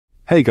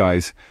Hey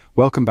guys,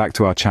 welcome back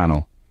to our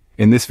channel.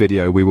 In this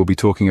video we will be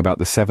talking about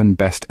the 7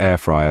 best air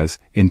fryers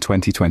in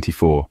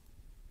 2024.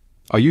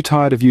 Are you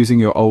tired of using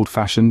your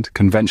old-fashioned,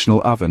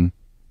 conventional oven?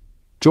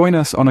 Join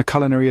us on a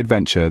culinary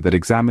adventure that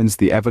examines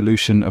the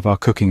evolution of our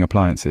cooking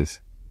appliances.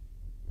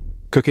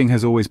 Cooking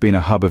has always been a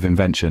hub of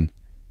invention,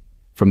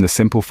 from the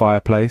simple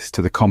fireplace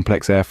to the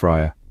complex air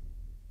fryer.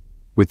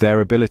 With their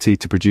ability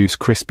to produce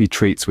crispy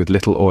treats with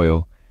little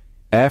oil,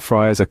 air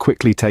fryers are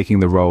quickly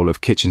taking the role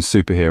of kitchen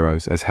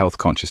superheroes as health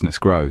consciousness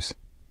grows.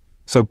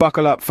 So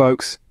buckle up,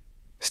 folks.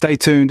 Stay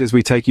tuned as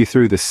we take you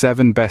through the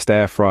 7 best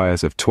air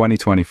fryers of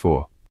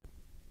 2024.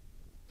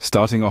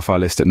 Starting off our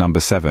list at number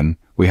 7,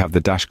 we have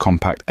the Dash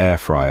Compact Air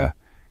Fryer,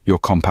 your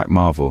compact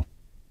marvel.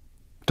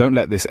 Don't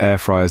let this air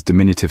fryer's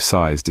diminutive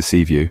size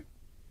deceive you.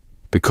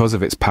 Because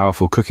of its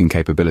powerful cooking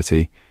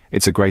capability,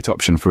 it's a great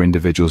option for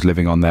individuals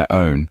living on their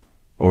own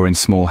or in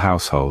small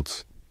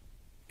households.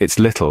 It's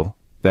little,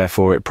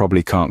 therefore it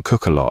probably can't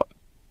cook a lot,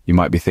 you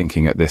might be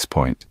thinking at this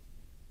point.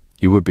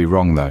 You would be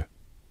wrong though.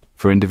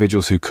 For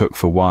individuals who cook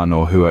for one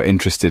or who are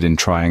interested in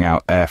trying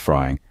out air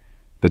frying,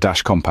 the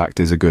Dash Compact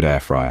is a good air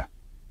fryer.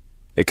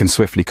 It can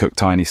swiftly cook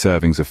tiny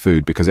servings of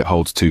food because it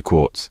holds 2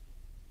 quarts.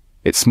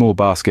 Its small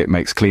basket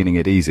makes cleaning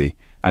it easy,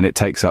 and it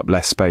takes up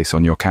less space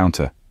on your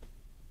counter.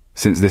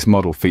 Since this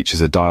model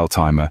features a dial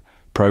timer,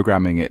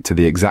 programming it to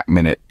the exact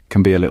minute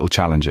can be a little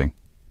challenging.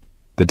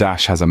 The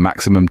Dash has a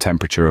maximum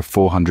temperature of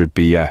 400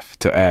 BF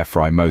to air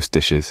fry most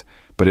dishes,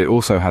 but it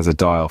also has a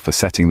dial for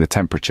setting the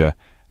temperature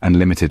and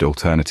limited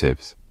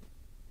alternatives.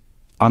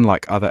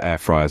 Unlike other air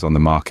fryers on the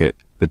market,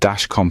 the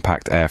Dash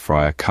Compact Air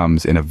Fryer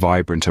comes in a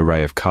vibrant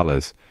array of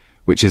colors,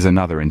 which is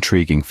another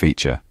intriguing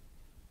feature.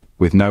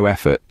 With no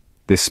effort,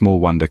 this small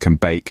wonder can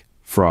bake,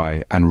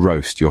 fry, and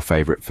roast your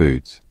favorite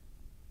foods.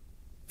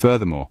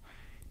 Furthermore,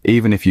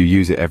 even if you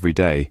use it every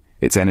day,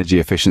 its energy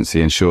efficiency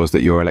ensures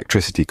that your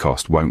electricity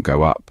cost won't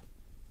go up.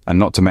 And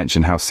not to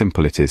mention how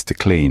simple it is to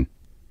clean.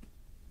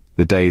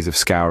 The days of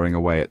scouring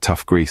away at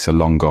tough grease are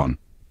long gone.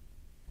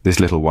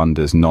 This little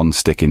wonder's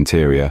non-stick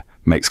interior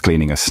makes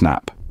cleaning a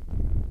snap.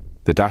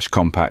 The Dash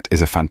Compact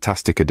is a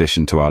fantastic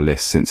addition to our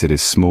list since it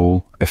is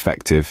small,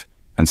 effective,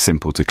 and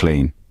simple to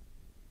clean.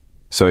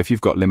 So if you've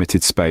got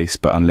limited space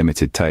but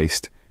unlimited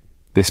taste,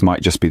 this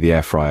might just be the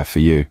air fryer for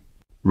you.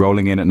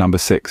 Rolling in at number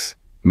 6,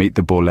 meet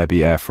the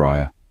Borlebbi Air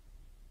Fryer.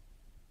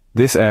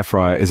 This air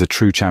fryer is a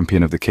true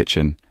champion of the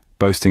kitchen,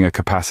 boasting a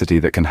capacity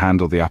that can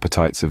handle the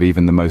appetites of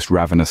even the most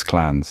ravenous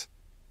clans.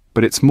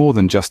 But it's more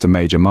than just a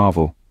major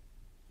marvel.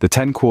 The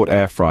 10-quart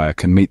air fryer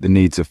can meet the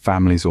needs of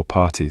families or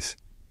parties.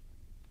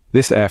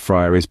 This air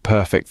fryer is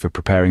perfect for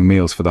preparing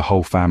meals for the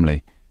whole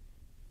family.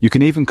 You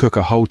can even cook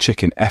a whole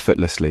chicken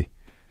effortlessly,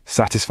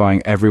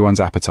 satisfying everyone's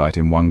appetite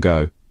in one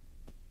go.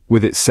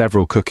 With its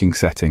several cooking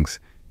settings,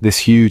 this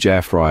huge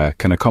air fryer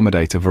can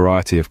accommodate a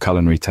variety of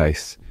culinary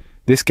tastes.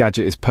 This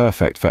gadget is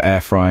perfect for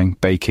air frying,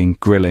 baking,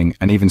 grilling,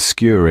 and even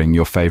skewering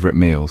your favorite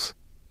meals.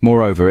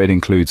 Moreover, it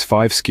includes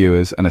 5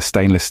 skewers and a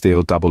stainless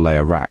steel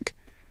double-layer rack,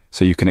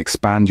 so you can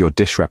expand your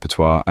dish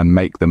repertoire and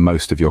make the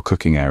most of your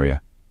cooking area.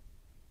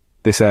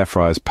 This air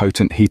fryer's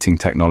potent heating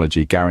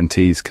technology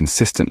guarantees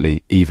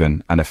consistently,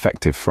 even, and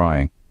effective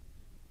frying.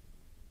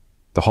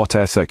 The hot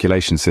air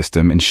circulation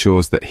system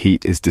ensures that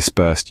heat is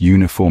dispersed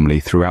uniformly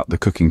throughout the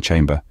cooking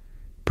chamber,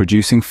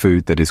 producing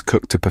food that is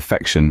cooked to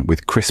perfection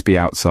with crispy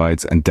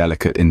outsides and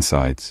delicate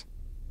insides.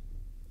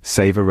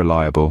 Savor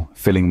reliable,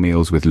 filling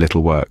meals with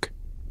little work.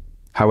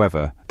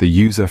 However, the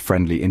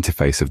user-friendly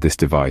interface of this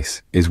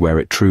device is where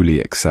it truly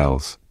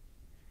excels.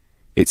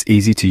 Its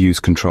easy-to-use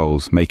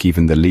controls make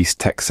even the least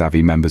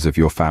tech-savvy members of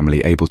your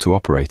family able to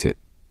operate it.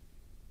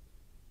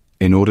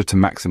 In order to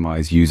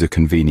maximize user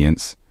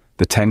convenience,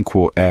 the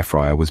 10-quart air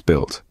fryer was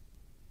built.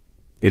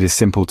 It is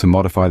simple to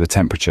modify the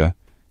temperature,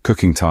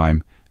 cooking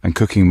time, and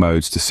cooking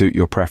modes to suit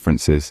your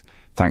preferences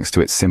thanks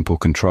to its simple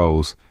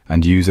controls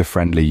and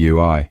user-friendly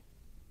UI.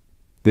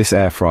 This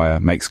air fryer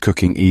makes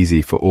cooking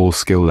easy for all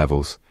skill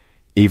levels,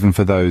 even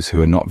for those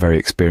who are not very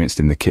experienced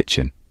in the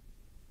kitchen.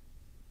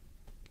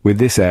 With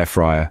this air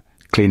fryer,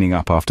 cleaning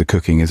up after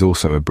cooking is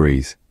also a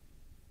breeze.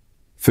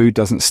 Food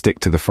doesn't stick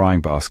to the frying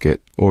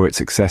basket or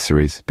its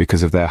accessories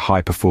because of their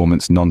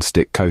high-performance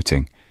non-stick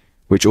coating,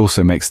 which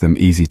also makes them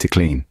easy to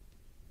clean.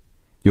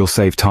 You'll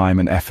save time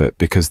and effort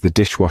because the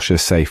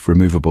dishwasher-safe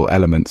removable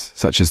elements,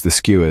 such as the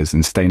skewers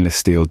and stainless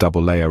steel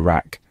double-layer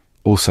rack,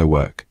 also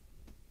work.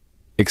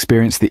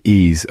 Experience the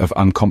ease of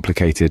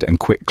uncomplicated and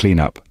quick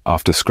cleanup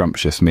after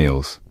scrumptious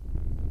meals.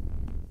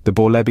 The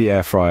Borlebbi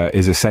Air Fryer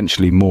is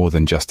essentially more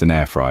than just an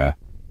air fryer.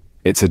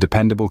 It's a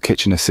dependable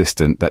kitchen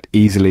assistant that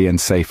easily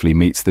and safely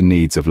meets the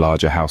needs of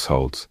larger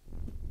households.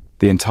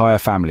 The entire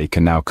family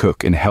can now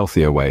cook in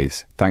healthier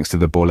ways thanks to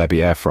the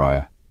Borlebbi Air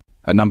Fryer.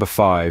 At number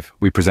 5,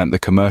 we present the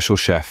Commercial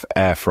Chef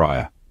Air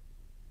Fryer.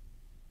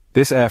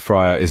 This air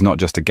fryer is not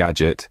just a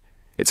gadget,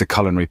 it's a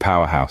culinary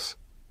powerhouse.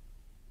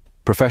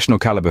 Professional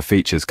caliber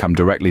features come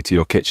directly to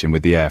your kitchen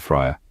with the air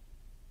fryer.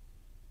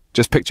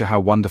 Just picture how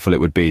wonderful it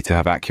would be to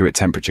have accurate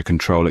temperature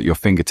control at your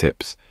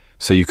fingertips,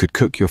 so you could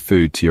cook your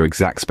food to your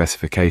exact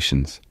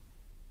specifications.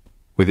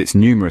 With its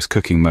numerous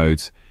cooking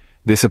modes,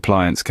 this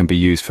appliance can be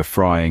used for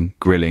frying,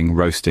 grilling,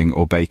 roasting,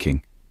 or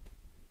baking.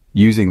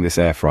 Using this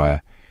air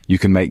fryer, you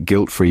can make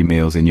guilt-free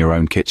meals in your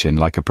own kitchen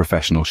like a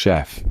professional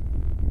chef.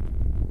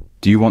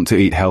 Do you want to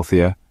eat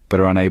healthier, but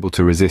are unable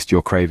to resist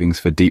your cravings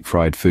for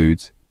deep-fried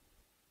foods?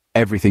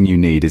 Everything you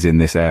need is in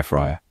this air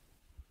fryer.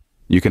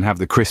 You can have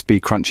the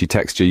crispy, crunchy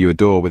texture you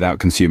adore without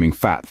consuming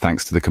fat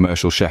thanks to the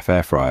commercial Chef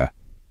Air Fryer.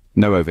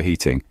 No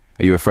overheating.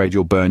 Are you afraid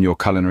you'll burn your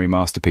culinary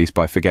masterpiece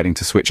by forgetting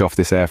to switch off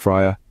this air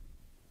fryer?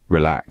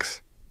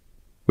 Relax.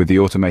 With the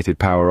automated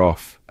power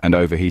off and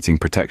overheating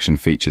protection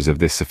features of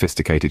this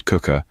sophisticated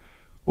cooker,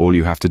 all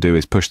you have to do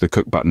is push the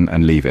cook button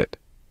and leave it.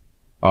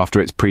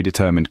 After its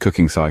predetermined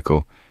cooking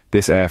cycle,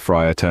 this air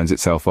fryer turns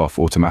itself off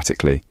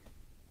automatically.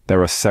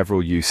 There are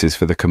several uses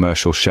for the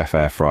commercial Chef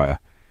Air Fryer.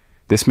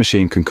 This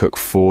machine can cook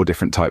 4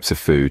 different types of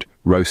food: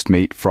 roast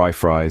meat,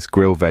 fries,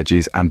 grill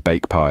veggies, and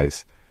bake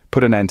pies.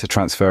 Put an end to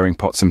transferring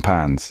pots and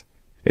pans.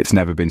 It's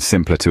never been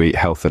simpler to eat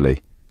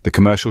healthily. The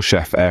commercial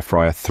Chef Air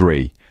Fryer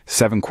 3,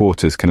 7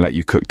 quarters, can let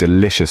you cook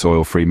delicious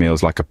oil-free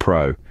meals like a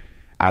pro.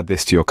 Add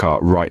this to your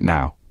cart right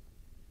now.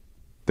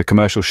 The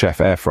commercial Chef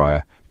Air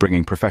Fryer,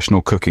 bringing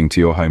professional cooking to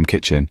your home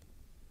kitchen.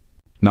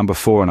 Number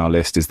 4 on our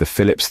list is the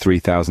Philips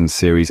 3000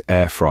 series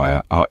Air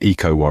Fryer, our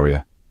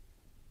eco-warrior.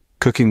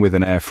 Cooking with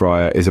an air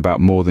fryer is about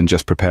more than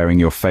just preparing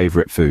your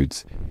favorite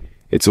foods.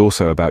 It's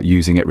also about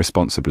using it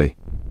responsibly.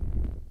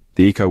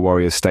 The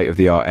eco-warrior's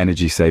state-of-the-art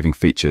energy-saving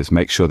features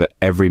make sure that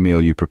every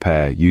meal you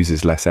prepare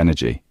uses less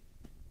energy.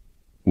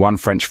 One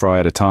French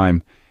fry at a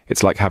time,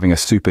 it's like having a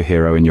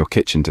superhero in your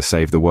kitchen to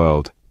save the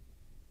world.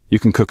 You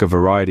can cook a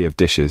variety of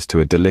dishes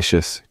to a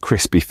delicious,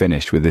 crispy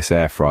finish with this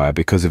air fryer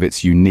because of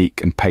its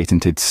unique and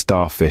patented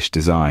starfish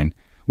design,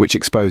 which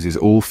exposes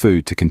all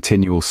food to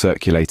continual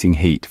circulating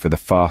heat for the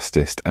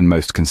fastest and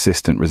most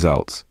consistent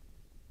results.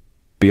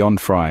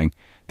 Beyond frying,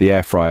 the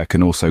air fryer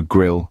can also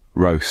grill,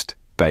 roast,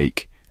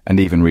 bake, and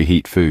even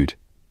reheat food.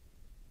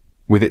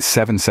 With its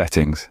 7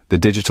 settings, the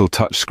digital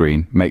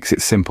touchscreen makes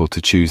it simple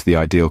to choose the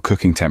ideal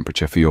cooking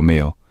temperature for your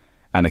meal,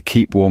 and a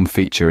keep warm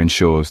feature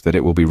ensures that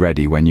it will be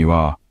ready when you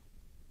are.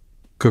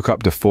 Cook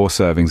up to 4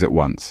 servings at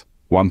once,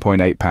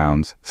 1.8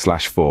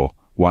 pounds/4,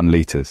 1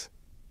 liters.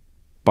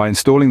 By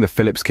installing the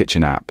Philips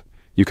Kitchen app,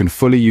 you can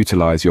fully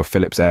utilize your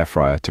Philips air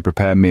fryer to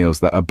prepare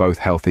meals that are both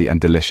healthy and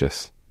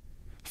delicious.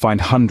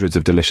 Find hundreds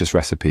of delicious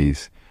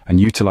recipes and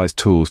utilize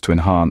tools to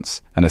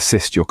enhance and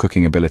assist your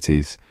cooking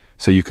abilities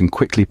so you can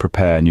quickly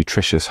prepare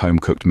nutritious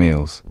home-cooked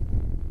meals.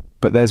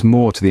 But there's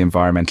more to the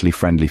environmentally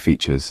friendly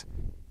features.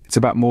 It's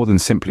about more than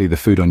simply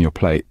the food on your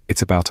plate,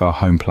 it's about our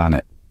home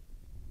planet.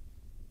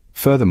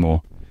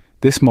 Furthermore,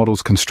 this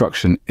model's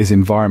construction is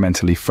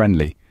environmentally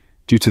friendly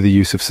due to the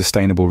use of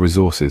sustainable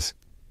resources,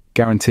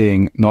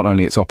 guaranteeing not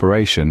only its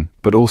operation,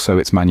 but also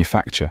its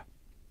manufacture.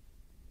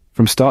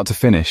 From start to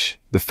finish,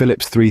 the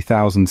Philips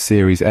 3000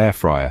 series air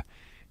fryer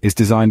is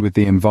designed with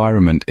the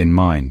environment in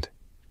mind.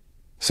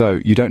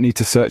 So you don't need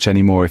to search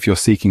anymore if you're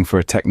seeking for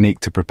a technique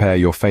to prepare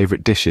your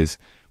favorite dishes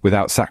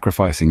without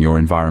sacrificing your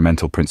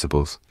environmental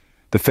principles.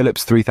 The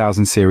Philips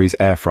 3000 series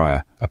air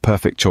fryer, a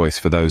perfect choice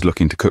for those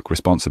looking to cook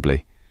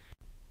responsibly.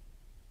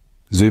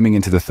 Zooming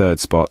into the 3rd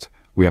spot,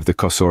 we have the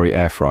COSORI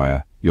Air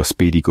Fryer, your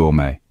speedy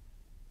gourmet.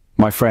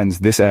 My friends,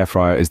 this air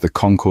fryer is the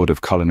Concorde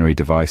of culinary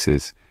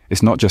devices.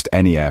 It's not just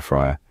any air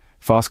fryer.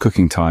 Fast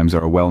cooking times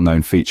are a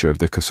well-known feature of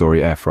the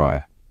COSORI Air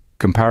Fryer.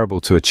 Comparable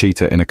to a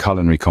cheetah in a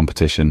culinary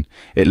competition,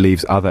 it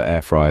leaves other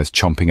air fryers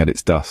chomping at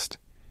its dust.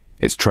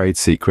 Its trade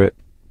secret?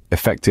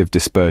 Effective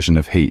dispersion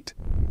of heat.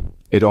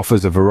 It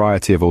offers a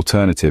variety of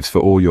alternatives for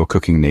all your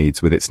cooking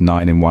needs with its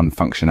 9-in-1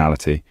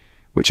 functionality,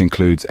 which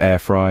includes air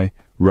fry,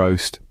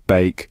 roast,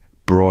 bake,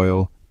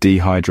 broil,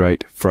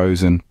 dehydrate,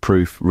 frozen,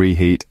 proof,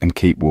 reheat, and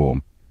keep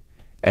warm.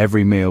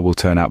 Every meal will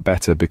turn out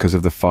better because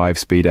of the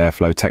 5-speed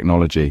airflow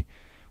technology,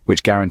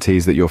 which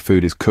guarantees that your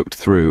food is cooked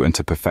through and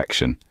to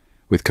perfection.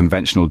 With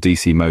conventional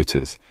DC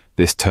motors,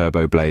 this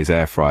turbo blaze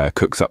air fryer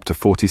cooks up to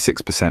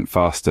 46%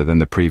 faster than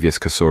the previous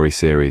COSORI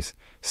series,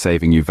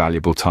 saving you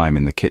valuable time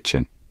in the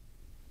kitchen.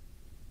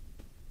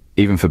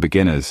 Even for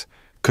beginners,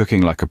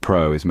 cooking like a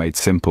pro is made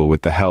simple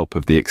with the help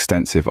of the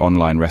extensive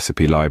online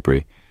recipe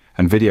library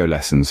and video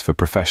lessons for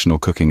professional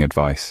cooking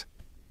advice.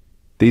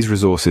 These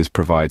resources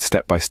provide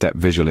step-by-step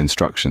visual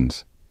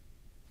instructions.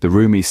 The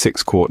roomy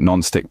 6-quart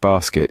non-stick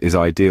basket is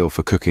ideal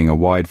for cooking a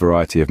wide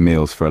variety of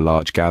meals for a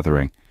large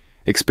gathering.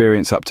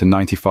 Experience up to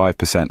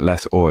 95%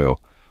 less oil,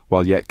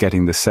 while yet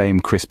getting the same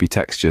crispy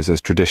textures as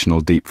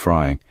traditional deep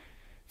frying.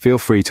 Feel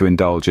free to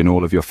indulge in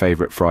all of your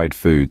favorite fried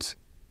foods.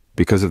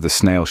 Because of the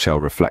snail shell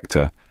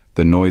reflector,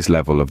 the noise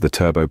level of the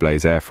Turbo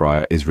Blaze air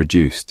fryer is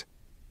reduced,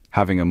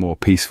 having a more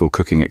peaceful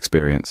cooking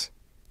experience.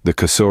 The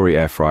COSORI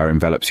air fryer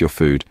envelops your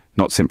food,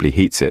 not simply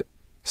heats it,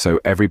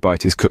 so every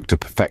bite is cooked to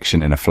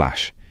perfection in a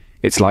flash.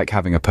 It's like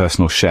having a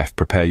personal chef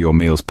prepare your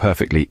meals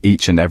perfectly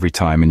each and every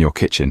time in your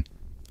kitchen.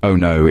 Oh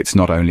no, it's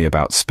not only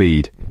about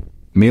speed.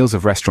 Meals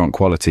of restaurant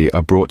quality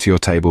are brought to your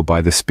table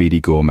by the Speedy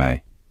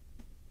Gourmet.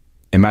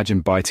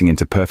 Imagine biting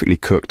into perfectly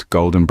cooked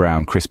golden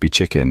brown crispy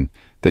chicken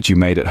that you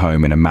made at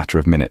home in a matter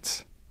of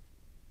minutes.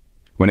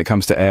 When it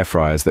comes to air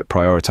fryers that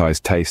prioritize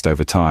taste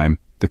over time,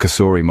 the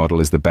COSORI model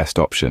is the best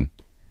option.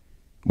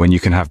 When you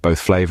can have both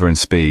flavor and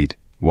speed,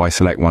 why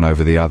select one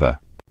over the other?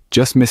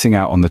 Just missing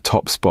out on the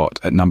top spot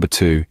at number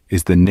 2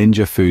 is the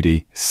Ninja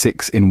Foodi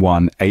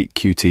 6-in-1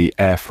 8QT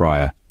Air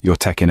Fryer, your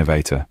tech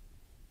innovator.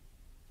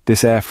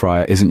 This air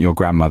fryer isn't your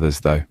grandmother's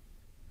though.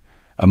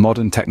 A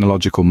modern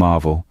technological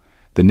marvel,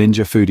 the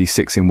Ninja Foodi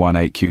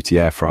 6-in-1 8QT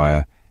Air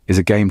Fryer is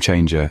a game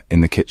changer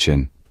in the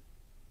kitchen.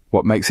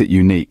 What makes it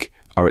unique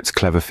are its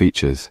clever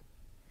features.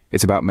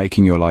 It's about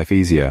making your life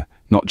easier,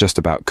 not just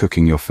about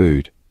cooking your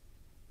food.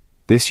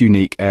 This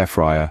unique air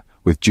fryer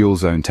with dual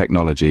zone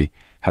technology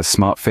has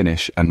smart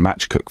finish and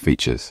match cook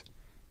features.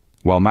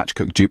 While match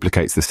cook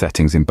duplicates the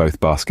settings in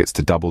both baskets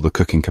to double the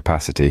cooking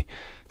capacity,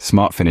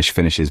 smart finish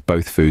finishes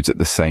both foods at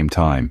the same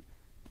time.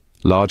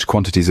 Large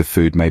quantities of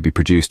food may be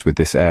produced with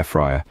this air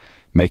fryer,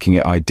 making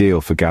it ideal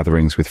for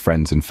gatherings with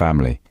friends and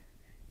family.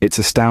 Its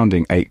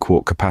astounding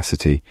 8-quart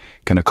capacity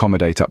can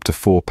accommodate up to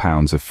 4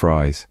 pounds of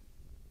fries.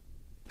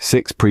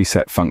 6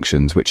 preset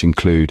functions, which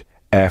include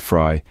air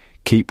fry,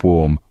 keep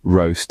warm,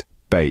 roast,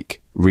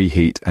 bake,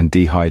 reheat and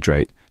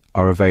dehydrate,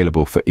 are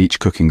available for each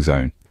cooking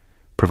zone,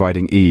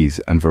 providing ease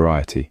and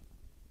variety.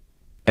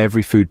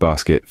 Every food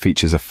basket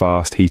features a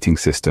fast heating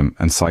system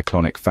and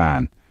cyclonic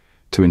fan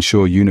to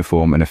ensure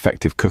uniform and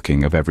effective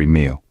cooking of every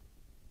meal.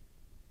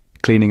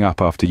 Cleaning up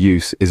after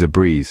use is a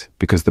breeze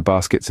because the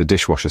baskets are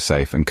dishwasher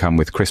safe and come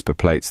with crisper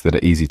plates that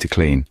are easy to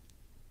clean.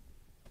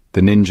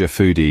 The Ninja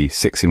Foodi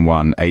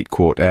 6-in-1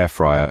 8-quart air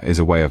fryer is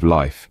a way of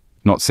life,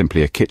 not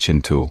simply a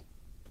kitchen tool.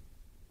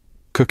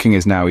 Cooking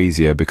is now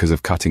easier because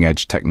of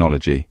cutting-edge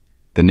technology.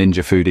 The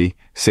Ninja Foodi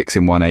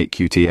 6-in-1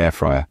 8QT Air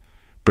Fryer,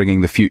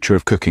 bringing the future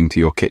of cooking to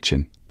your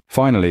kitchen.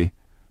 Finally,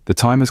 the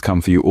time has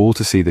come for you all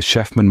to see the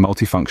CHEFMAN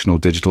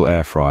Multifunctional Digital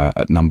Air Fryer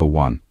at number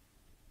 1.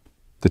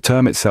 The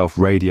term itself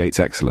radiates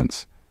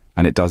excellence,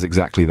 and it does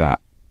exactly that.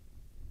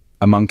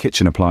 Among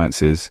kitchen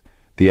appliances,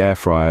 the air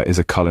fryer is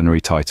a culinary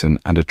titan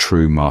and a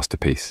true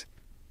masterpiece.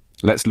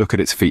 Let's look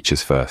at its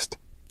features first.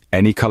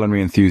 Any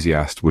culinary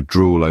enthusiast would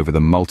drool over the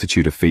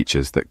multitude of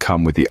features that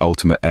come with the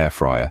ultimate air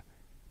fryer.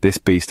 This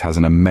beast has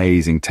an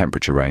amazing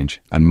temperature range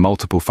and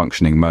multiple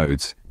functioning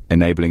modes,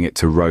 enabling it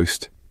to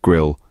roast,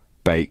 grill,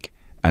 bake,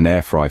 and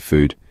air fry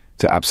food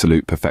to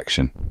absolute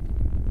perfection.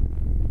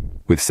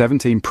 With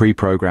 17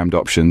 pre-programmed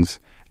options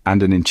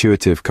and an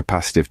intuitive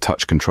capacitive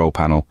touch control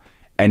panel,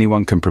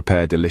 anyone can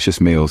prepare delicious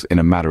meals in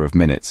a matter of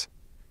minutes.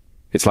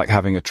 It's like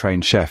having a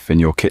trained chef in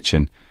your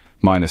kitchen,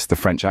 minus the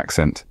French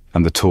accent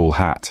and the tall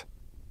hat.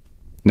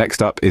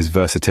 Next up is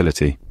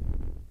versatility.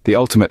 The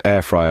ultimate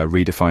air fryer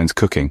redefines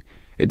cooking.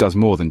 It does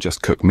more than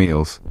just cook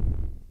meals.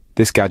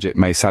 This gadget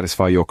may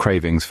satisfy your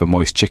cravings for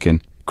moist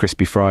chicken,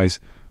 crispy fries,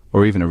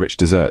 or even a rich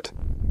dessert.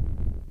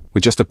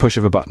 With just a push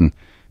of a button,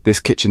 this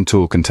kitchen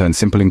tool can turn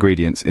simple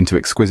ingredients into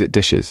exquisite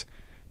dishes,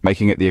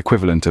 making it the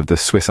equivalent of the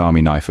Swiss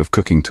Army knife of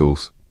cooking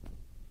tools.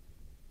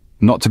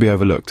 Not to be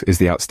overlooked is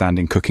the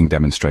outstanding cooking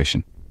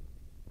demonstration.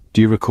 Do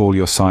you recall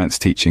your science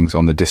teachings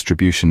on the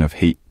distribution of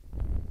heat?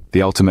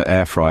 The ultimate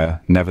air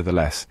fryer,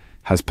 nevertheless,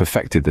 has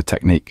perfected the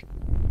technique.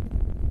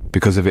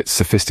 Because of its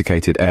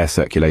sophisticated air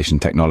circulation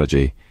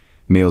technology,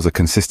 meals are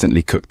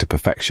consistently cooked to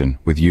perfection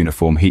with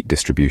uniform heat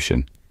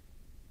distribution.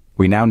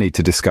 We now need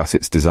to discuss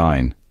its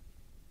design.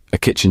 A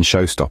kitchen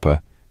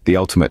showstopper, the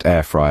ultimate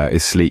air fryer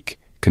is sleek,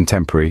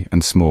 contemporary,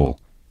 and small.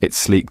 Its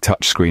sleek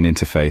touchscreen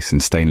interface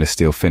and stainless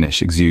steel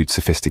finish exude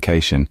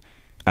sophistication,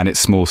 and its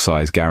small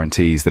size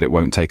guarantees that it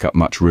won't take up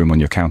much room on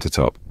your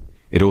countertop.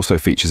 It also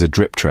features a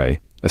drip tray,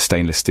 a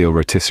stainless steel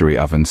rotisserie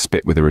oven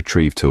spit with a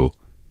retrieve tool,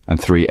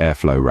 and 3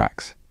 airflow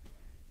racks.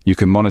 You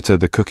can monitor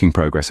the cooking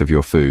progress of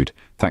your food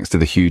thanks to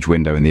the huge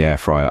window in the air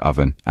fryer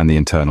oven and the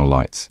internal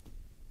lights.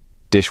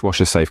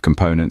 Dishwasher-safe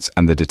components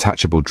and the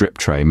detachable drip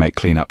tray make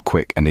cleanup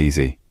quick and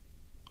easy.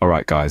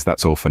 Alright guys,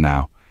 that's all for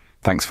now.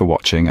 Thanks for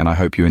watching and I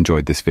hope you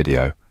enjoyed this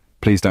video.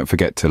 Please don't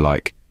forget to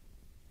like,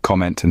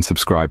 comment and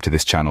subscribe to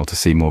this channel to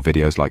see more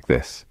videos like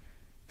this.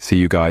 See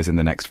you guys in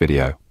the next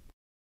video.